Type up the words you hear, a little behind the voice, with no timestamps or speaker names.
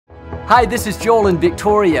Hi, this is Joel and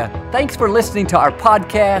Victoria. Thanks for listening to our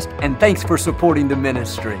podcast, and thanks for supporting the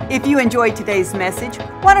ministry. If you enjoyed today's message,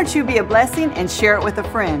 why don't you be a blessing and share it with a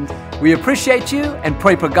friend? We appreciate you and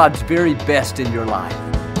pray for God's very best in your life.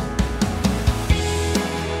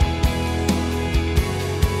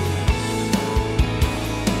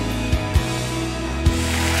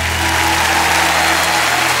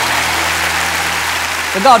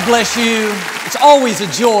 Well, God bless you. It's always a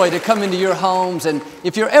joy to come into your homes, and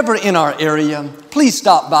if you're ever in our area, please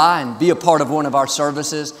stop by and be a part of one of our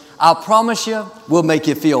services. I promise you, we'll make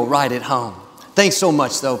you feel right at home. Thanks so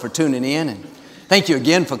much, though, for tuning in, and thank you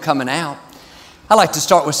again for coming out. I like to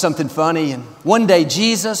start with something funny. And one day,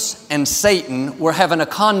 Jesus and Satan were having a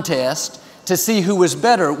contest to see who was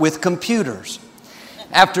better with computers.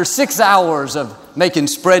 After 6 hours of making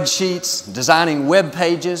spreadsheets, designing web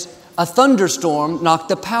pages, a thunderstorm knocked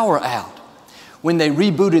the power out. When they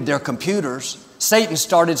rebooted their computers, Satan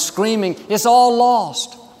started screaming, "It's all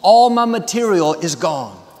lost. All my material is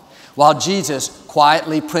gone," while Jesus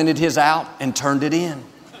quietly printed his out and turned it in.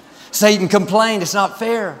 Satan complained, "It's not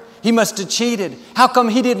fair. He must have cheated. How come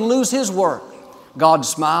he didn't lose his work?" God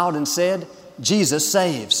smiled and said, "Jesus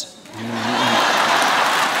saves."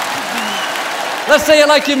 Let's say it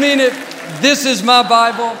like you mean it. This is my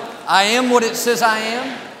Bible. I am what it says I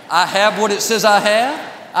am. I have what it says I have.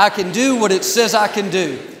 I can do what it says I can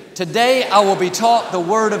do. Today I will be taught the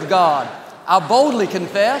Word of God. I boldly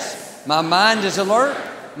confess, my mind is alert,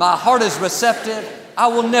 my heart is receptive. I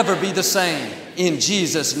will never be the same. In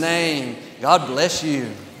Jesus' name, God bless you.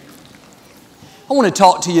 I want to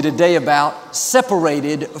talk to you today about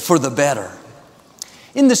separated for the better.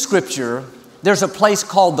 In the Scripture, there's a place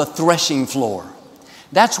called the threshing floor.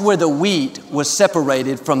 That's where the wheat was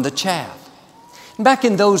separated from the chaff. Back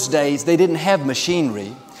in those days, they didn't have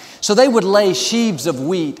machinery, so they would lay sheaves of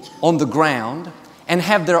wheat on the ground and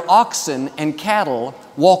have their oxen and cattle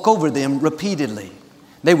walk over them repeatedly.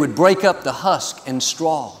 They would break up the husk and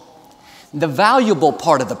straw. The valuable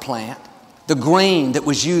part of the plant, the grain that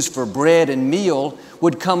was used for bread and meal,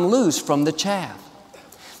 would come loose from the chaff.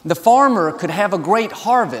 The farmer could have a great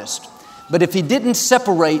harvest, but if he didn't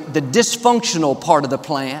separate the dysfunctional part of the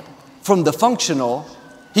plant from the functional,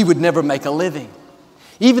 he would never make a living.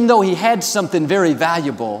 Even though he had something very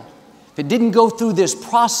valuable, if it didn't go through this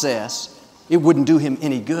process, it wouldn't do him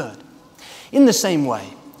any good. In the same way,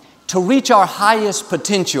 to reach our highest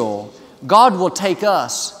potential, God will take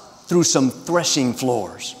us through some threshing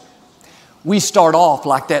floors. We start off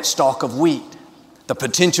like that stalk of wheat. The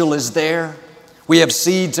potential is there. We have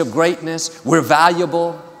seeds of greatness. We're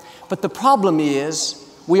valuable. But the problem is,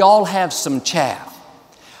 we all have some chaff.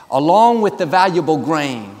 Along with the valuable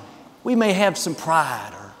grain, we may have some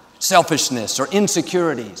pride or selfishness or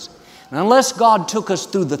insecurities. And unless God took us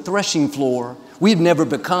through the threshing floor, we'd never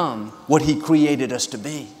become what He created us to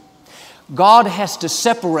be. God has to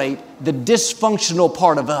separate the dysfunctional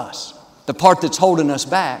part of us, the part that's holding us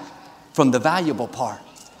back, from the valuable part.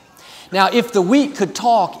 Now, if the wheat could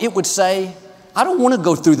talk, it would say, "I don't want to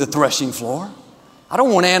go through the threshing floor. I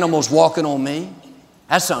don't want animals walking on me.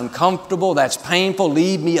 That's uncomfortable. That's painful.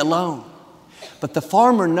 Leave me alone." But the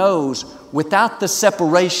farmer knows without the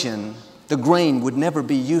separation, the grain would never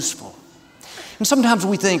be useful. And sometimes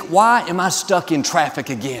we think, why am I stuck in traffic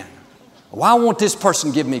again? Why won't this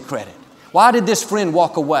person give me credit? Why did this friend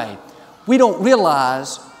walk away? We don't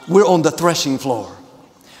realize we're on the threshing floor.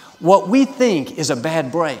 What we think is a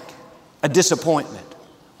bad break, a disappointment.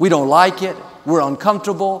 We don't like it, we're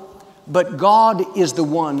uncomfortable, but God is the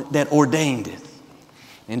one that ordained it.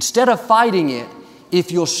 Instead of fighting it, if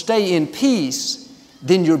you'll stay in peace,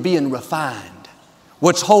 then you're being refined.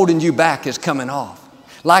 What's holding you back is coming off.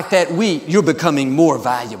 Like that wheat, you're becoming more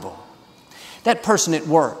valuable. That person at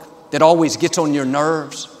work that always gets on your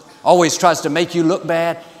nerves, always tries to make you look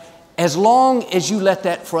bad, as long as you let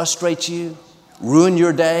that frustrate you, ruin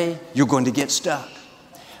your day, you're going to get stuck.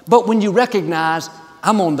 But when you recognize,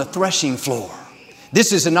 I'm on the threshing floor.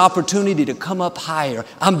 This is an opportunity to come up higher.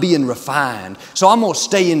 I'm being refined, so I'm going to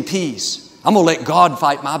stay in peace. I'm going to let God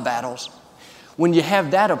fight my battles. When you have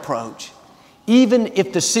that approach, even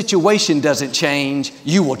if the situation doesn't change,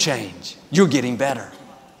 you will change. You're getting better.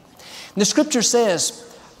 And the Scripture says,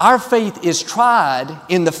 our faith is tried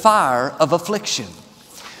in the fire of affliction.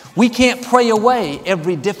 We can't pray away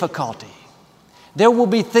every difficulty. There will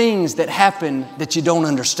be things that happen that you don't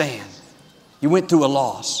understand. You went through a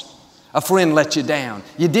loss. A friend let you down.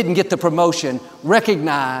 You didn't get the promotion.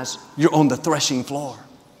 Recognize you're on the threshing floor.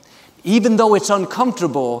 Even though it's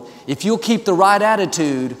uncomfortable, if you'll keep the right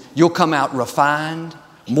attitude, you'll come out refined,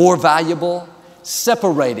 more valuable,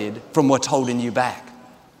 separated from what's holding you back.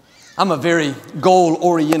 I'm a very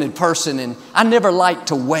goal-oriented person, and I never liked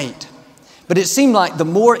to wait. But it seemed like the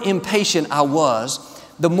more impatient I was,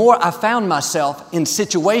 the more I found myself in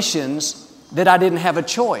situations that I didn't have a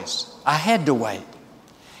choice. I had to wait.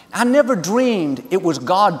 I never dreamed it was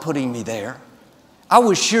God putting me there. I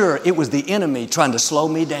was sure it was the enemy trying to slow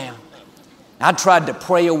me down. I tried to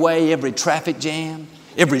pray away every traffic jam,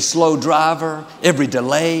 every slow driver, every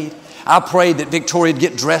delay. I prayed that Victoria would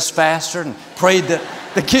get dressed faster and prayed that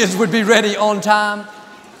the kids would be ready on time.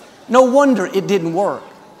 No wonder it didn't work.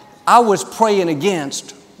 I was praying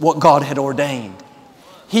against what God had ordained.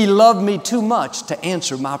 He loved me too much to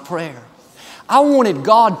answer my prayer. I wanted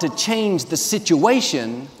God to change the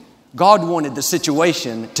situation. God wanted the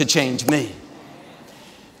situation to change me.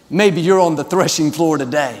 Maybe you're on the threshing floor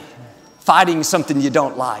today, fighting something you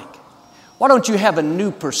don't like. Why don't you have a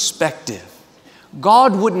new perspective?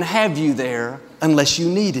 God wouldn't have you there unless you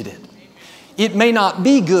needed it. It may not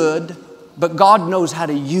be good, but God knows how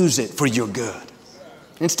to use it for your good.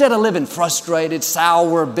 Instead of living frustrated,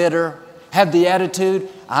 sour, bitter, have the attitude,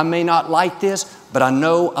 I may not like this, but I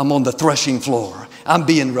know I'm on the threshing floor. I'm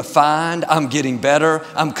being refined. I'm getting better.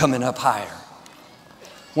 I'm coming up higher.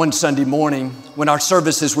 One Sunday morning, when our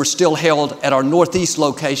services were still held at our Northeast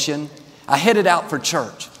location, I headed out for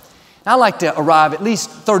church. I like to arrive at least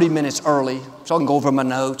 30 minutes early so I can go over my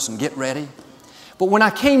notes and get ready. But when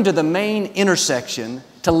I came to the main intersection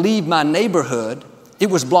to leave my neighborhood, it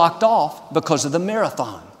was blocked off because of the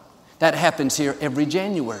marathon. That happens here every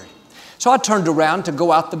January. So I turned around to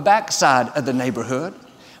go out the backside of the neighborhood,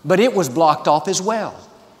 but it was blocked off as well.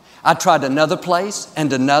 I tried another place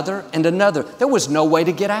and another and another. There was no way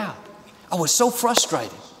to get out. I was so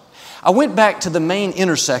frustrated. I went back to the main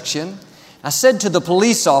intersection. I said to the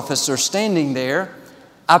police officer standing there,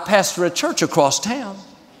 I pastor a church across town.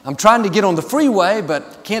 I'm trying to get on the freeway,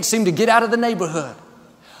 but can't seem to get out of the neighborhood.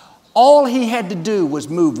 All he had to do was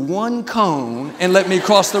move one cone and let me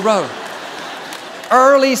cross the road.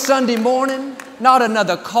 Early Sunday morning, not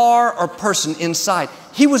another car or person in sight.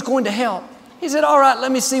 He was going to help. He said, all right,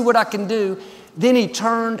 let me see what I can do. Then he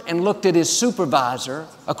turned and looked at his supervisor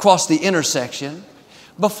across the intersection.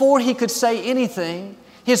 Before he could say anything,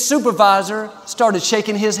 his supervisor started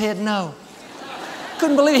shaking his head no.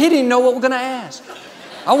 Couldn't believe it. He didn't even know what we're going to ask.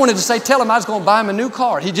 I wanted to say, tell him I was going to buy him a new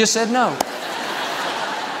car. He just said no.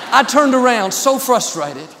 I turned around so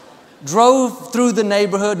frustrated, drove through the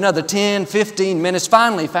neighborhood another 10, 15 minutes,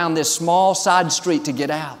 finally found this small side street to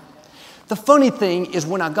get out. The funny thing is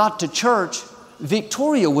when I got to church,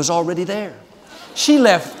 Victoria was already there. She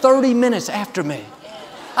left 30 minutes after me.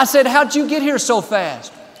 I said, how'd you get here so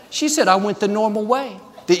fast? She said, I went the normal way.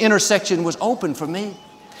 The intersection was open for me.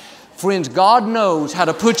 Friends, God knows how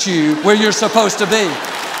to put you where you're supposed to be.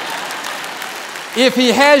 If He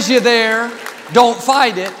has you there, don't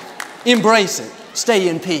fight it, embrace it, stay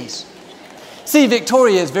in peace. See,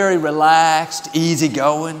 Victoria is very relaxed,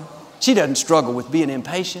 easygoing. She doesn't struggle with being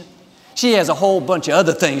impatient. She has a whole bunch of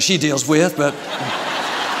other things she deals with, but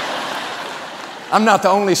I'm not the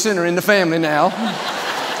only sinner in the family now.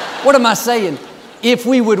 What am I saying? If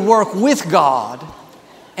we would work with God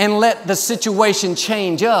and let the situation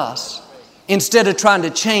change us, instead of trying to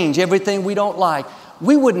change everything we don't like,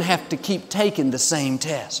 we wouldn't have to keep taking the same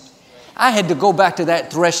test. I had to go back to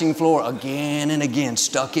that threshing floor again and again,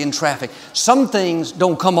 stuck in traffic. Some things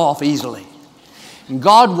don't come off easily. And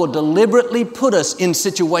God will deliberately put us in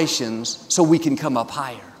situations so we can come up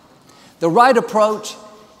higher. The right approach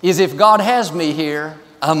is if God has me here,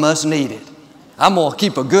 I must need it. I'm going to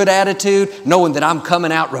keep a good attitude, knowing that I'm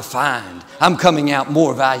coming out refined. I'm coming out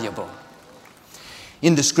more valuable.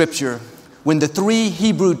 In the scripture, when the 3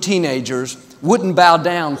 Hebrew teenagers wouldn't bow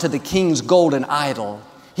down to the king's golden idol,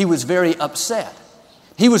 he was very upset.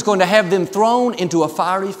 He was going to have them thrown into a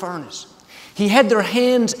fiery furnace. He had their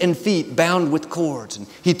hands and feet bound with cords, and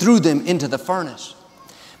he threw them into the furnace.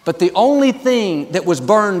 But the only thing that was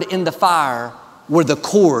burned in the fire were the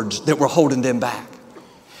cords that were holding them back.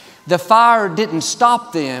 The fire didn't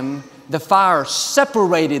stop them. The fire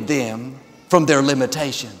separated them from their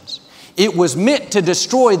limitations. It was meant to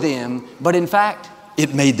destroy them, but in fact,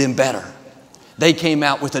 it made them better. They came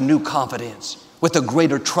out with a new confidence, with a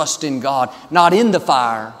greater trust in God, not in the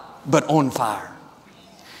fire, but on fire.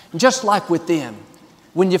 Just like with them,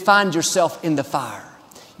 when you find yourself in the fire,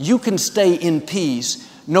 you can stay in peace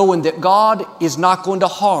knowing that God is not going to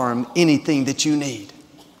harm anything that you need.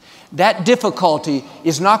 That difficulty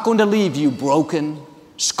is not going to leave you broken,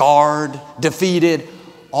 scarred, defeated.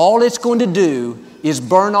 All it's going to do is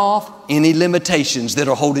burn off any limitations that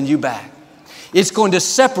are holding you back. It's going to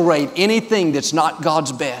separate anything that's not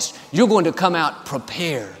God's best. You're going to come out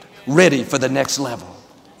prepared, ready for the next level.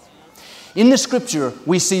 In the Scripture,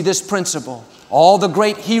 we see this principle. All the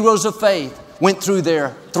great heroes of faith went through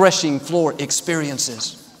their threshing floor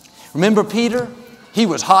experiences. Remember Peter? He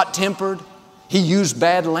was hot-tempered. He used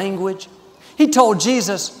bad language. He told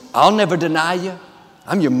Jesus, I'll never deny you.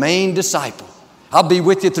 I'm your main disciple. I'll be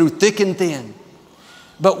with you through thick and thin.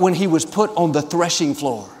 But when he was put on the threshing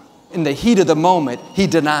floor, in the heat of the moment, he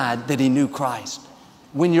denied that he knew Christ.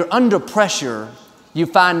 When you're under pressure, you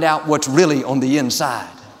find out what's really on the inside.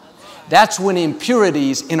 That's when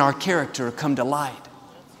impurities in our character come to light.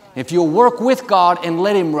 If you'll work with God and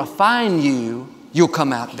let Him refine you, you'll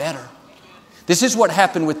come out better. This is what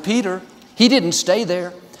happened with Peter. He didn't stay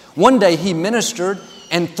there. One day he ministered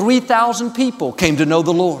and 3,000 people came to know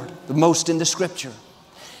the Lord, the most in the Scripture.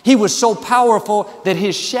 He was so powerful that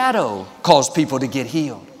his shadow caused people to get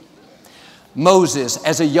healed. Moses,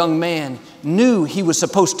 as a young man, knew he was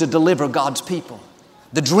supposed to deliver God's people.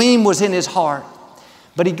 The dream was in his heart,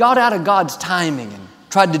 but he got out of God's timing and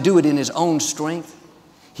tried to do it in his own strength.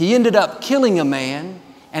 He ended up killing a man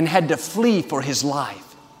and had to flee for his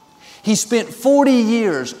life. He spent 40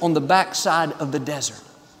 years on the backside of the desert.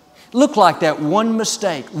 Looked like that one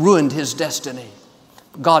mistake ruined his destiny.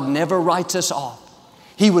 God never writes us off.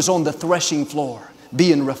 He was on the threshing floor,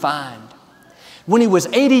 being refined. When he was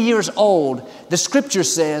 80 years old, the Scripture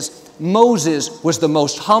says Moses was the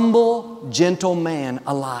most humble, gentle man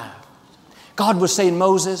alive. God was saying,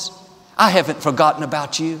 Moses, I haven't forgotten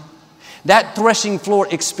about you. That threshing floor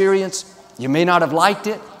experience, you may not have liked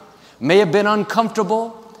it, may have been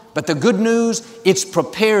uncomfortable, but the good news, it's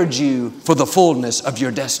prepared you for the fullness of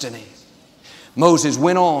your destiny. Moses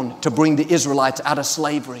went on to bring the Israelites out of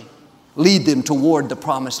slavery, lead them toward the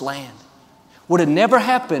promised land. Would have never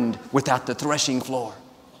happened without the threshing floor.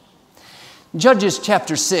 Judges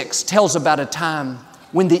chapter 6 tells about a time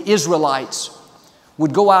when the Israelites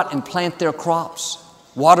would go out and plant their crops,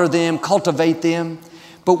 water them, cultivate them,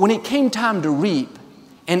 but when it came time to reap,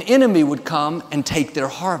 an enemy would come and take their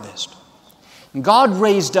harvest. God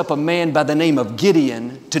raised up a man by the name of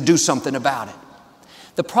Gideon to do something about it.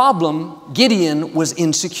 The problem, Gideon was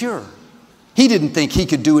insecure. He didn't think he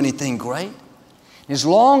could do anything great. As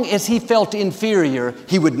long as he felt inferior,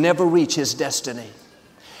 he would never reach his destiny.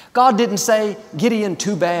 God didn't say, Gideon,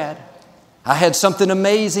 too bad. I had something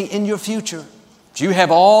amazing in your future. But you have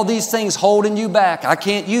all these things holding you back. I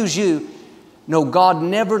can't use you. No, God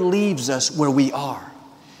never leaves us where we are.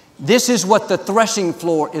 This is what the threshing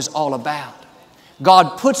floor is all about.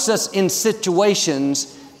 God puts us in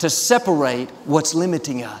situations to separate what's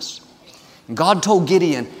limiting us. God told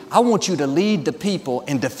Gideon, I want you to lead the people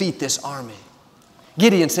and defeat this army.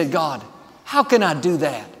 Gideon said, God, how can I do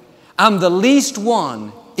that? I'm the least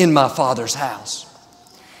one in my father's house.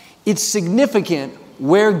 It's significant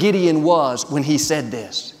where Gideon was when he said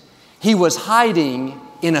this. He was hiding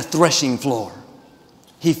in a threshing floor.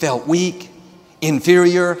 He felt weak,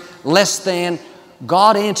 inferior, less than.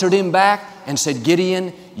 God answered him back and said,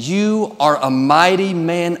 Gideon, you are a mighty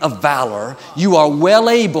man of valor. You are well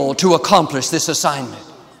able to accomplish this assignment.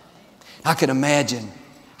 I can imagine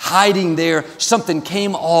hiding there, something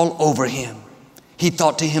came all over him. He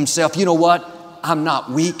thought to himself, you know what? I'm not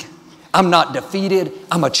weak. I'm not defeated.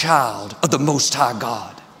 I'm a child of the Most High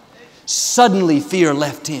God. Suddenly fear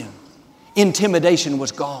left him. Intimidation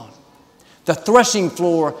was gone. The threshing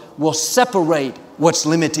floor will separate what's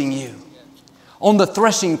limiting you. On the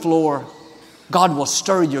threshing floor, God will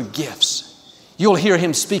stir your gifts. You'll hear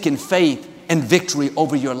Him speaking faith and victory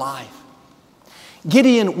over your life.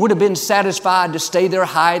 Gideon would have been satisfied to stay there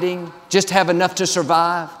hiding, just have enough to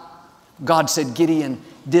survive. God said, Gideon,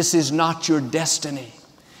 this is not your destiny.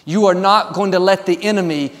 You are not going to let the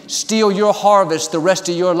enemy steal your harvest the rest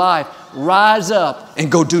of your life. Rise up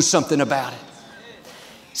and go do something about it.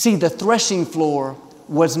 See, the threshing floor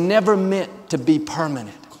was never meant to be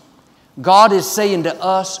permanent. God is saying to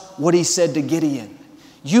us what He said to Gideon.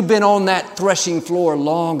 You've been on that threshing floor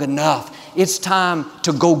long enough. It's time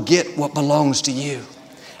to go get what belongs to you.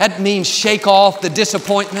 That means shake off the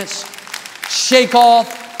disappointments, shake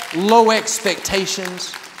off low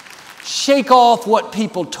expectations, shake off what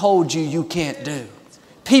people told you you can't do.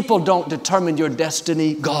 People don't determine your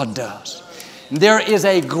destiny, God does. There is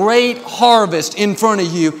a great harvest in front of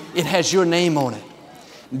you. It has your name on it.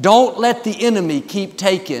 Don't let the enemy keep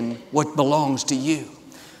taking what belongs to you.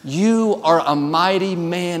 You are a mighty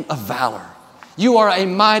man of valor. You are a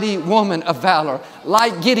mighty woman of valor.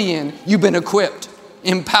 Like Gideon, you've been equipped,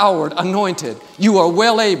 empowered, anointed. You are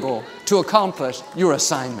well able to accomplish your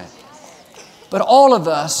assignment. But all of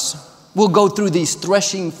us will go through these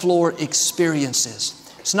threshing floor experiences.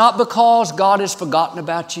 It's not because God has forgotten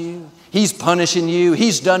about you. He's punishing you.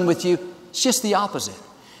 He's done with you. It's just the opposite.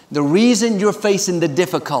 The reason you're facing the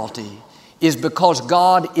difficulty is because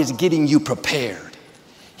God is getting you prepared.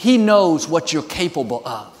 He knows what you're capable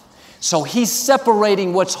of. So He's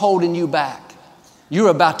separating what's holding you back. You're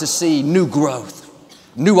about to see new growth,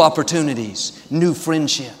 new opportunities, new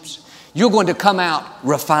friendships. You're going to come out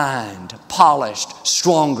refined, polished,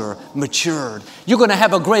 stronger, matured. You're going to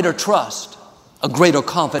have a greater trust, a greater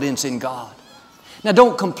confidence in God. Now,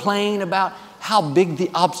 don't complain about how big the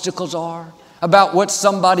obstacles are, about what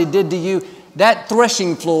somebody did to you. That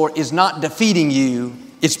threshing floor is not defeating you,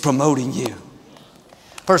 it's promoting you.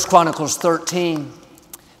 1 Chronicles 13,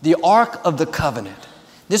 the Ark of the Covenant.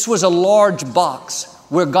 This was a large box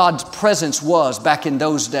where God's presence was back in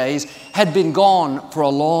those days, had been gone for a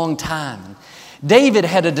long time. David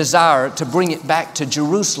had a desire to bring it back to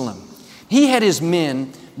Jerusalem. He had his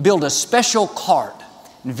men build a special cart.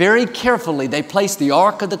 And very carefully, they placed the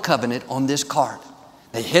Ark of the Covenant on this cart.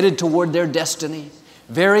 They headed toward their destiny,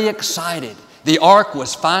 very excited. The Ark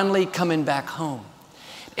was finally coming back home.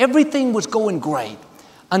 Everything was going great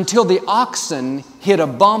until the oxen hit a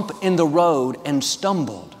bump in the road and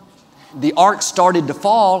stumbled. The Ark started to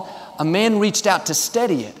fall. A man reached out to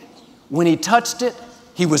steady it. When he touched it,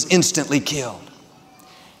 he was instantly killed.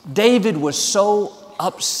 David was so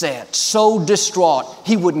upset, so distraught,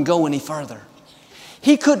 he wouldn't go any further.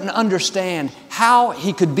 He couldn't understand how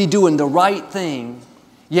he could be doing the right thing,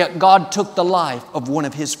 yet God took the life of one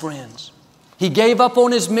of his friends. He gave up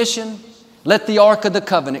on his mission, let the Ark of the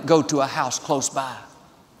Covenant go to a house close by.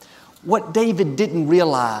 What David didn't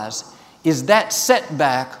realize is that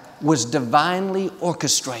setback was divinely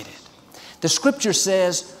orchestrated. The scripture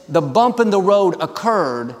says the bump in the road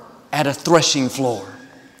occurred at a threshing floor.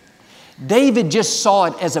 David just saw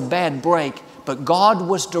it as a bad break, but God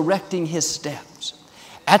was directing his steps.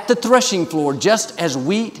 At the threshing floor, just as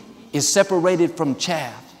wheat is separated from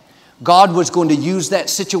chaff, God was going to use that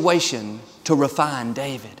situation to refine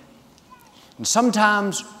David. And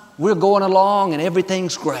sometimes we're going along and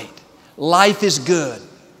everything's great. Life is good,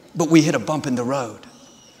 but we hit a bump in the road.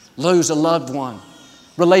 Lose a loved one.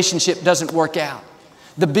 Relationship doesn't work out.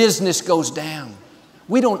 The business goes down.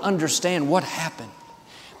 We don't understand what happened.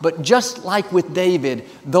 But just like with David,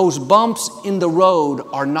 those bumps in the road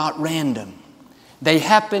are not random. They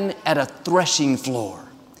happen at a threshing floor.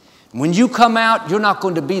 When you come out, you're not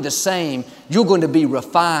going to be the same. You're going to be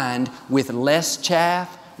refined with less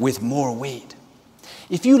chaff, with more wheat.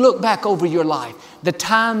 If you look back over your life, the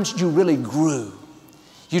times you really grew,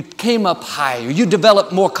 you came up higher, you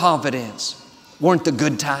developed more confidence, weren't the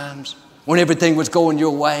good times, when everything was going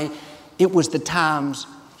your way. It was the times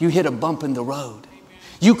you hit a bump in the road.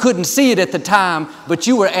 You couldn't see it at the time, but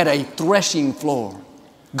you were at a threshing floor.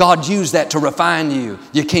 God used that to refine you.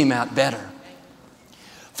 You came out better.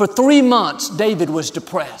 For 3 months, David was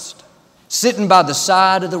depressed, sitting by the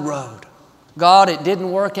side of the road. God, it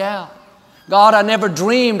didn't work out. God, I never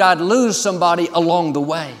dreamed I'd lose somebody along the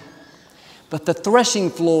way. But the threshing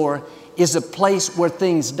floor is a place where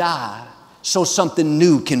things die so something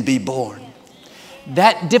new can be born.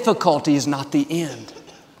 That difficulty is not the end.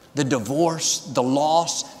 The divorce, the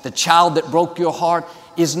loss, the child that broke your heart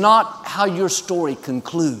is not how your story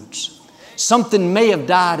concludes. Something may have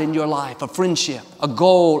died in your life, a friendship, a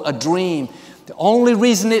goal, a dream. The only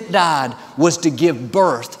reason it died was to give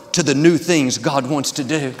birth to the new things God wants to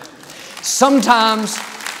do. Sometimes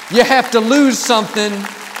you have to lose something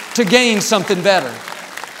to gain something better.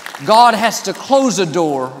 God has to close a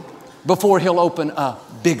door before He'll open a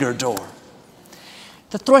bigger door.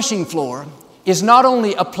 The threshing floor is not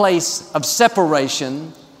only a place of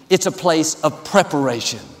separation, it's a place of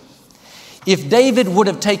preparation. If David would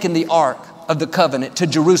have taken the Ark of the Covenant to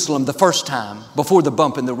Jerusalem the first time before the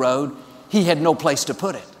bump in the road, he had no place to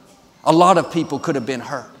put it. A lot of people could have been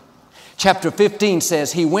hurt. Chapter 15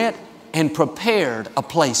 says he went and prepared a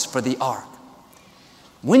place for the ark.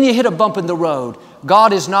 When you hit a bump in the road,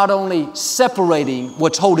 God is not only separating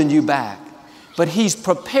what's holding you back, but He's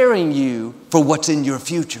preparing you for what's in your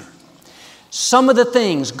future. Some of the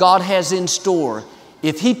things God has in store,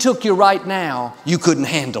 if He took you right now, you couldn't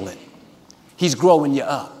handle it. He's growing you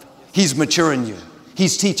up. He's maturing you.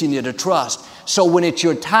 He's teaching you to trust. So when it's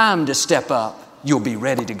your time to step up, you'll be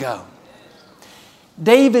ready to go.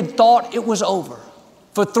 David thought it was over.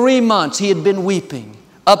 For 3 months, he had been weeping,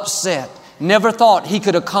 upset, never thought he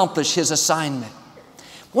could accomplish his assignment.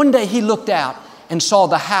 One day he looked out and saw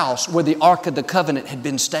the house where the Ark of the Covenant had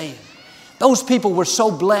been staying. Those people were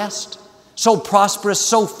so blessed, so prosperous,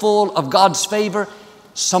 so full of God's favor.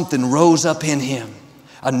 Something rose up in him,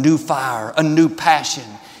 a new fire, a new passion.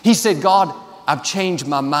 He said, God, I've changed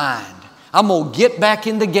my mind. I'm going to get back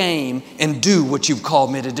in the game and do what you've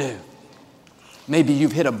called me to do. Maybe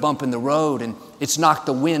you've hit a bump in the road and it's knocked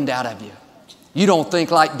the wind out of you. You don't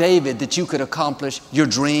think like David that you could accomplish your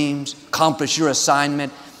dreams, accomplish your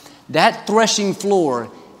assignment. That threshing floor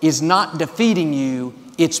is not defeating you,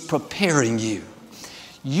 it's preparing you.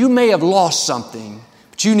 You may have lost something,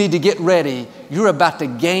 but you need to get ready. You're about to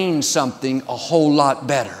gain something a whole lot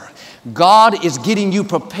better. God is getting you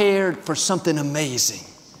prepared for something amazing.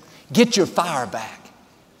 Get your fire back.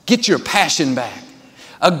 Get your passion back.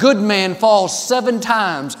 A good man falls 7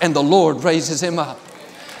 times and the Lord raises him up.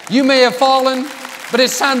 You may have fallen, but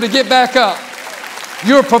it's time to get back up.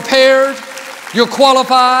 You're prepared. You're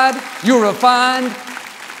qualified. You're refined.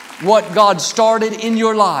 What God started in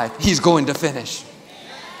your life, He's going to finish.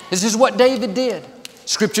 This is what David did.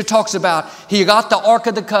 Scripture talks about he got the Ark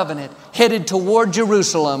of the Covenant, headed toward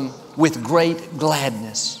Jerusalem with great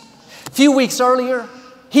gladness. A few weeks earlier,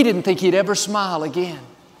 he didn't think he'd ever smile again.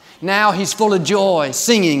 Now he's full of joy,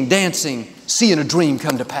 singing, dancing, seeing a dream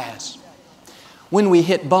come to pass. When we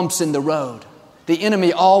hit bumps in the road, the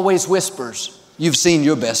enemy always whispers, "You've seen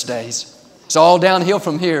your best days. It's all downhill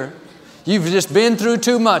from here. You've just been through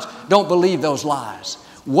too much." Don't believe those lies.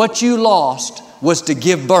 What you lost was to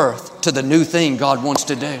give birth to the new thing God wants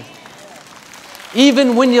to do.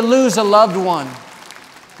 Even when you lose a loved one,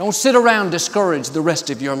 don't sit around discouraged the rest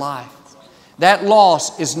of your life. That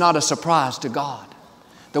loss is not a surprise to God.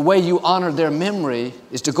 The way you honor their memory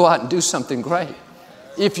is to go out and do something great.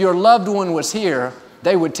 If your loved one was here,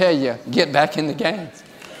 they would tell you, get back in the game.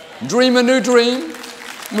 Dream a new dream.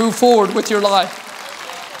 Move forward with your life.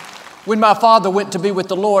 When my father went to be with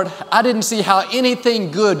the Lord, I didn't see how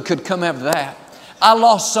anything good could come out of that. I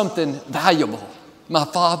lost something valuable. My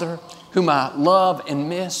father, whom I love and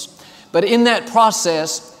miss. But in that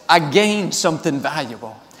process, I gained something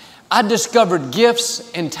valuable. I discovered gifts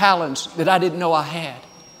and talents that I didn't know I had.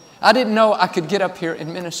 I didn't know I could get up here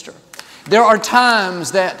and minister. There are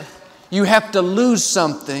times that you have to lose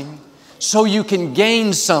something so you can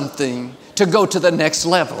gain something to go to the next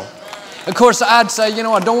level. Of course, I'd say, I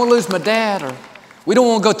don't want to lose my dad, or we don't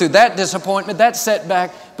want to go through that disappointment, that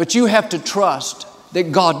setback, but you have to trust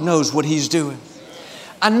that God knows what He's doing.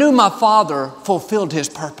 I knew my father fulfilled his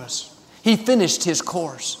purpose. He finished his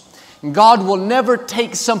course. God will never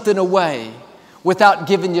take something away without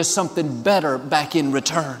giving you something better back in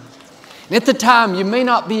return. And at the time, you may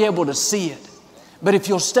not be able to see it, but if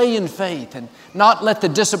you'll stay in faith and not let the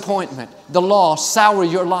disappointment, the loss sour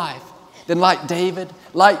your life, then like David,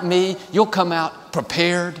 like me, you'll come out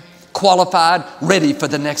prepared, qualified, ready for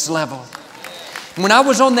the next level. When I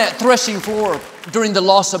was on that threshing floor during the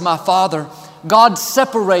loss of my father, God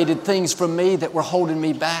separated things from me that were holding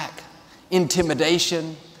me back.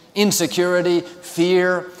 Intimidation, insecurity,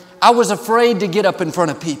 fear. I was afraid to get up in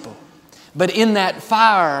front of people. But in that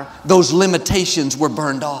fire, those limitations were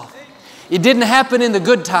burned off. It didn't happen in the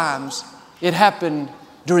good times. It happened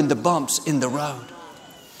during the bumps in the road.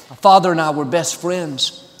 My father and I were best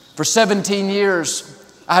friends. For 17 years,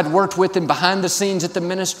 I had worked with him behind the scenes at the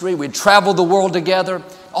ministry. We'd traveled the world together.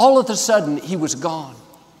 All of a sudden, he was gone.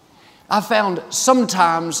 I found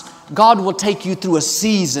sometimes God will take you through a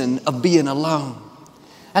season of being alone.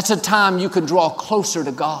 That's a time you can draw closer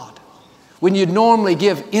to God. When you normally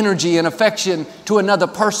give energy and affection to another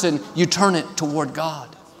person, you turn it toward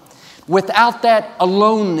God. Without that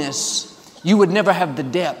aloneness, you would never have the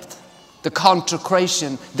depth, the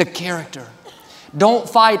consecration, the character. Don't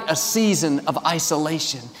fight a season of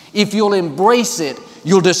isolation. If you'll embrace it,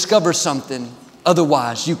 you'll discover something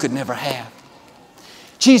otherwise you could never have.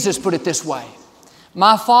 Jesus put it this way,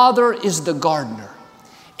 "My Father is the gardener.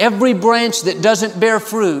 Every branch that doesn't bear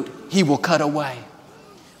fruit, He will cut away."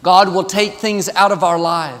 God will take things out of our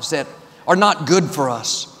lives that are not good for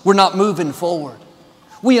us. We're not moving forward.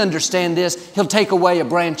 We understand this. He'll take away a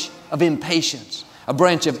branch of impatience, a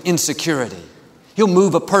branch of insecurity. He'll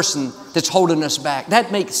move a person that's holding us back.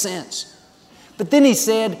 That makes sense. But then He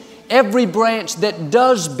said, every branch that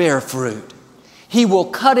does bear fruit, He will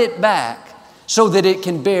cut it back so that it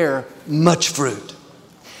can bear much fruit.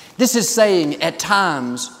 This is saying at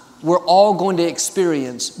times we're all going to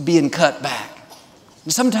experience being cut back.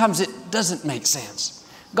 And sometimes it doesn't make sense.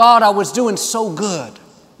 God, I was doing so good.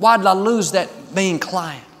 Why did I lose that main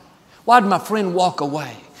client? Why did my friend walk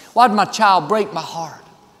away? Why did my child break my heart?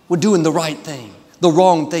 We're doing the right thing. The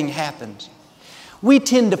wrong thing happens. We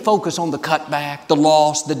tend to focus on the cutback, the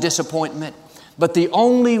loss, the disappointment. But the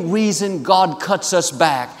only reason God cuts us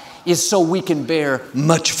back is so we can bear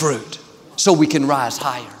much fruit, so we can rise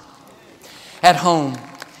higher. At home,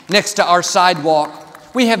 next to our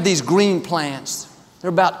sidewalk, we have these green plants. They're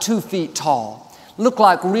about 2 feet tall, look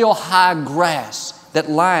like real high grass that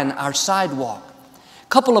line our sidewalk. A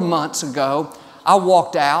couple of months ago, I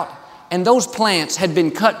walked out, and those plants had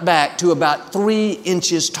been cut back to about 3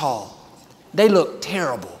 inches tall. They looked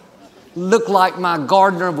terrible. Looked like my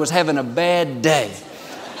gardener was having a bad day.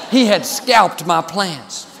 He had scalped my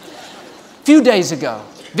plants. A few days ago,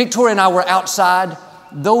 Victoria and I were outside.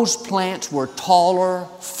 Those plants were taller,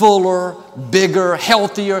 fuller, bigger,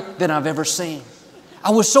 healthier than I've ever seen.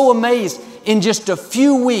 I was so amazed. In just a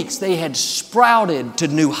few weeks, they had sprouted to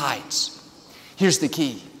new heights. Here's the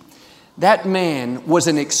key. That man was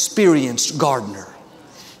an experienced gardener.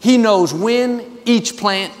 He knows when each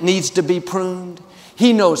plant needs to be pruned.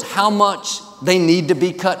 He knows how much they need to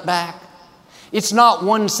be cut back. It's not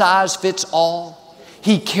one size fits all.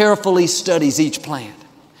 He carefully studies each plant.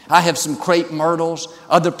 I have some crepe myrtles,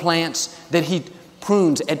 other plants that he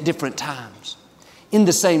prunes at different times. In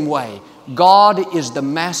the same way, God is the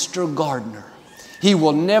master gardener. He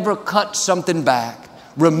will never cut something back,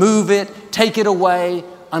 remove it, take it away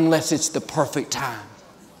unless it's the perfect time.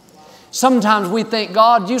 Sometimes we think,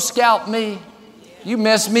 God, you scalped me. You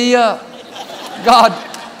messed me up. God,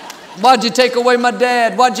 why'd you take away my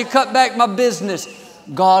dad? Why'd you cut back my business?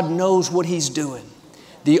 God knows what He's doing.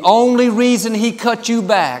 The only reason He cut you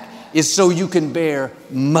back is so you can bear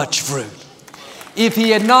much fruit. If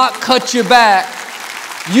He had not cut you back,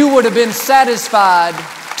 you would have been satisfied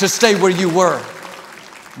to stay where you were.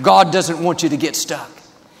 God doesn't want you to get stuck.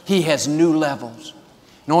 He has new levels.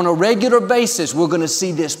 And on a regular basis, we're going to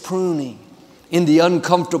see this pruning. In the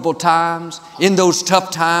uncomfortable times, in those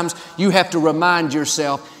tough times, you have to remind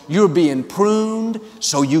yourself you're being pruned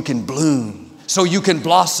so you can bloom, so you can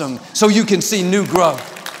blossom, so you can see new growth.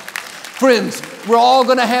 Friends, we're all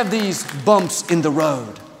going to have these bumps in the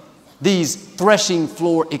road, these threshing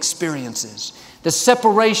floor experiences. The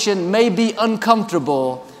separation may be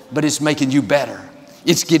uncomfortable, but it's making you better.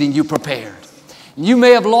 It's getting you prepared. You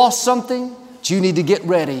may have lost something, but you need to get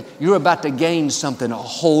ready. You're about to gain something a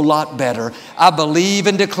whole lot better. I believe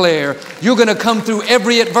and declare you're going to come through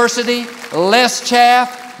every adversity, less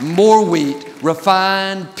chaff, more wheat,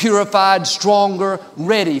 refined, purified, stronger,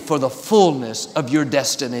 ready for the fullness of your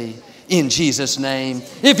destiny. In Jesus' name.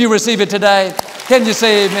 If you receive it today, can you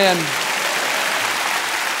say amen?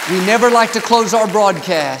 We never like to close our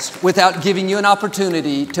broadcast without giving you an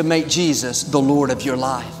opportunity to make Jesus the Lord of your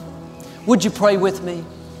life. Would you pray with me?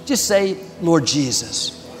 Just say, Lord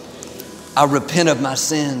Jesus, I repent of my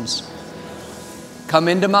sins. Come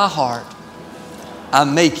into my heart. I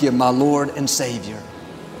make you my Lord and Savior.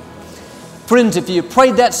 Friends, if you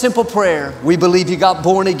prayed that simple prayer, we believe you got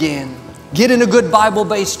born again. Get in a good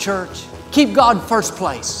Bible-based church. Keep God first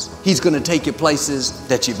place. He's going to take you places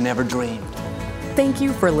that you've never dreamed. Thank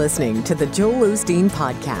you for listening to the Joel Osteen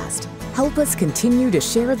Podcast. Help us continue to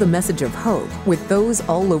share the message of hope with those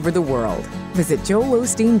all over the world. Visit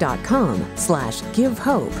joelosteen.com/give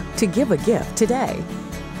hope to give a gift today.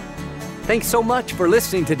 Thanks so much for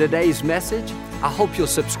listening to today's message. I hope you'll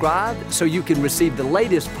subscribe so you can receive the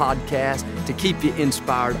latest podcast to keep you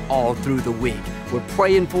inspired all through the week. We're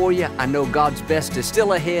praying for you. I know God's best is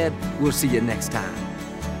still ahead. We'll see you next time.